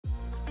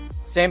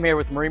Sam here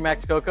with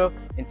MarineMax Coco,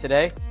 and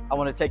today I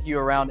want to take you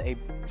around a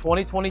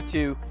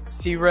 2022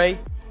 Sea Ray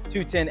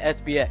 210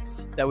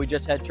 SPX that we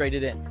just had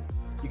traded in.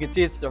 You can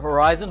see it's the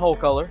Horizon hull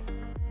color.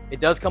 It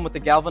does come with the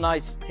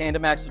galvanized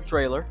tandem axle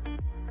trailer.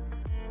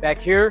 Back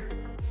here,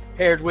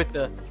 paired with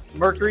the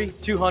Mercury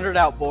 200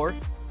 outboard,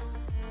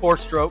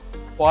 4-stroke,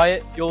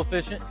 quiet, fuel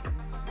efficient,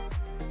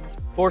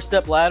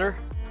 4-step ladder,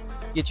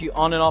 get you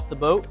on and off the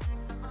boat,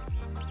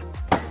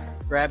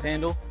 grab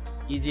handle,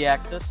 easy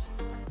access.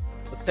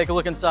 Let's take a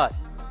look inside.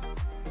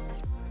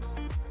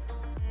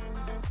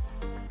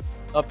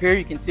 Up here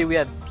you can see we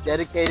have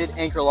dedicated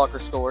anchor locker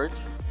storage.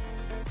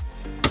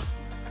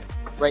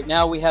 Right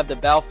now we have the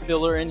valve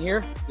filler in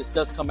here. This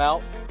does come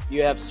out.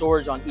 You have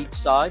storage on each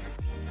side.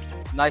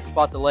 Nice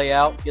spot to lay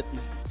out, get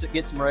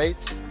some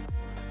rays.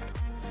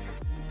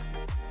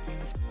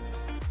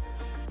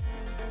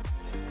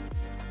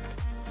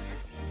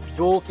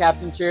 Dual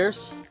captain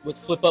chairs with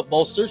flip up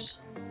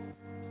bolsters.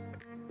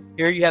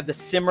 Here you have the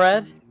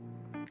Simrad.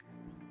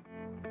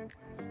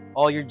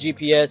 All your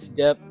GPS,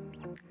 depth,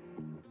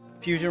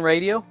 fusion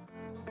radio.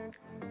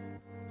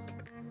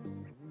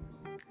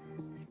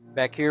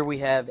 Back here we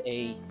have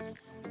a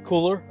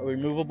cooler, a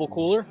removable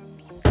cooler.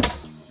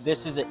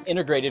 This is an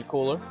integrated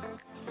cooler.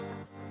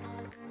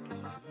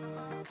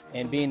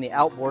 And being the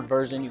outboard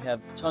version, you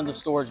have tons of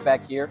storage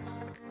back here.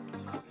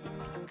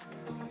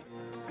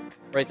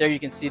 Right there you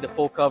can see the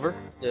full cover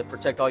to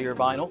protect all your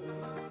vinyl.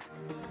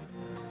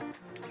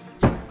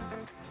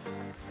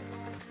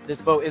 This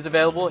boat is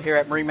available here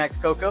at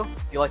MarineMax Coco.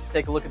 If you'd like to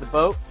take a look at the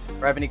boat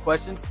or have any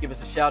questions, give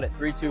us a shout at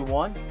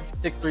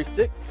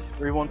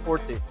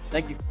 321-636-3142.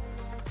 Thank you.